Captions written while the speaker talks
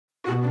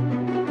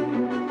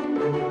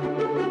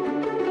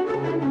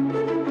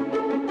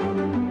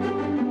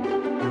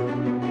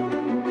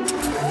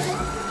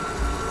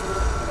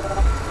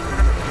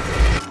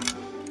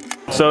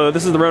So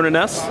this is the Ronin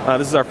S.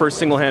 This is our first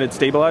single-handed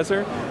stabilizer.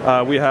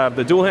 We have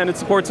the dual-handed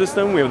support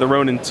system. We have the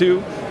Ronin 2.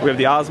 We have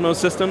the Osmo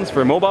systems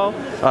for mobile.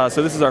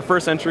 So this is our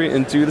first entry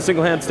into the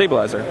single-hand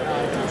stabilizer.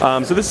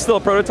 So this is still a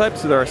prototype,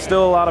 so there are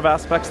still a lot of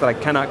aspects that I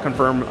cannot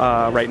confirm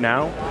right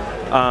now.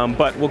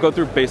 But we'll go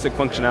through basic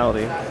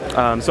functionality.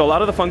 So a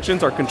lot of the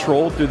functions are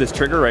controlled through this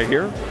trigger right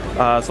here.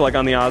 So like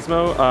on the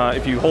Osmo,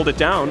 if you hold it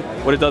down,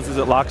 what it does is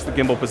it locks the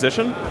gimbal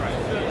position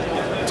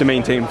to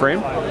maintain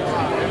frame.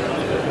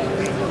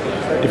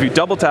 If you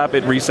double tap,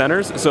 it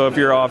recenters. So if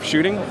you're off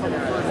shooting,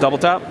 double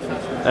tap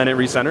and it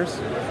recenters.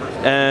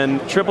 And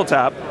triple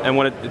tap, and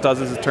what it does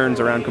is it turns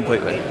around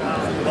completely.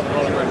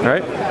 All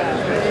right?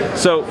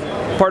 So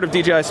part of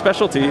DJI's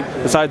specialty,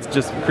 besides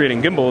just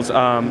creating gimbals,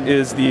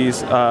 is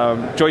these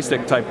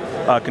joystick type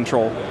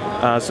control.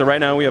 So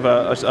right now we have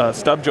a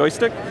stub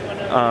joystick,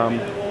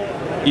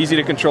 easy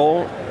to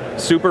control,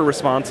 super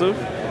responsive.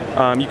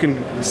 You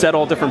can set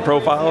all different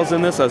profiles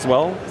in this as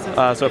well.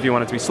 So if you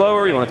want it to be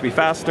slower, you want it to be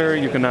faster,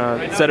 you can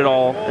set it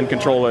all and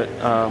control it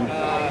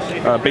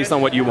based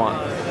on what you want.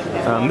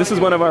 This is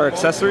one of our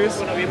accessories.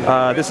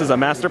 This is a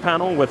master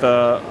panel with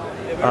a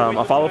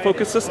follow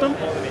focus system.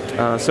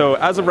 So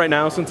as of right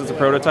now, since it's a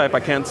prototype, I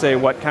can't say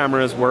what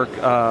cameras work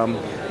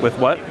with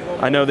what.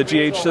 I know the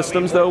GH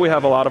systems, though, we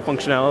have a lot of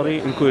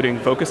functionality, including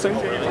focusing.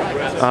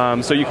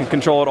 So you can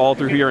control it all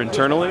through here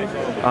internally.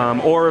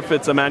 Or if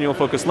it's a manual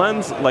focus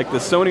lens, like the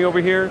Sony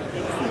over here,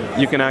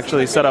 you can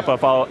actually set up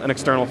an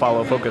external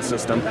follow focus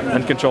system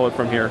and control it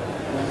from here.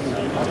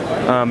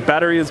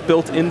 Battery is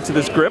built into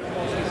this grip.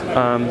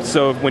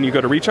 So when you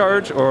go to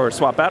recharge or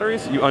swap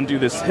batteries, you undo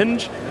this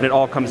hinge and it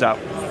all comes out.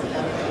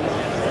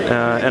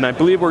 And I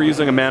believe we're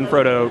using a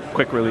Manfrotto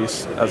quick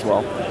release as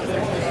well.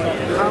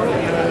 How do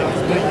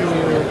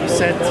you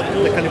set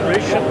the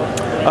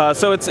calibration?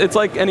 So it's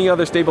like any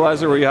other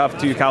stabilizer where you have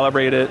to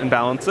calibrate it and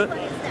balance it.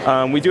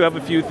 We do have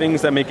a few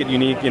things that make it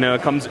unique. You know,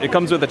 it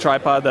comes with a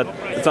tripod that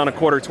it's on a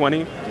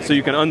 1/4-20, so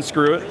you can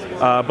unscrew it.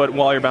 But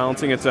while you're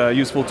balancing, it's a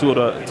useful tool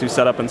to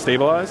set up and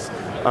stabilize.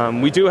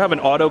 We do have an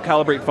auto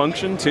calibrate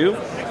function too.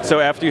 So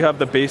after you have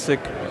the basic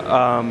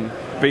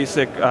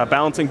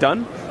balancing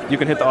done, you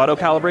can hit the auto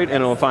calibrate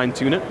and it'll fine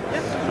tune it.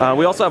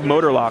 We also have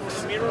motor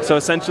locks. So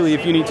essentially,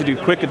 if you need to do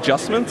quick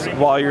adjustments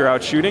while you're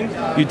out shooting,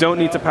 you don't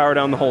need to power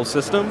down the whole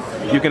system.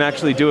 You can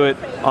actually do it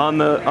on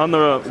the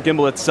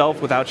gimbal itself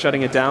without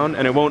shutting it down,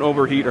 and it won't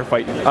overheat or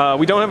fight you.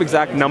 We don't have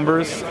exact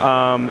numbers.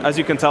 As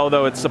you can tell,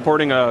 though, it's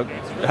supporting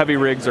heavy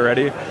rigs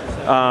already.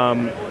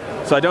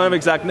 So I don't have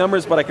exact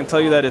numbers, but I can tell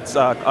you that it's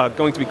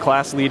going to be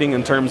class leading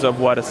in terms of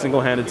what a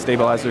single-handed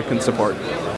stabilizer can support.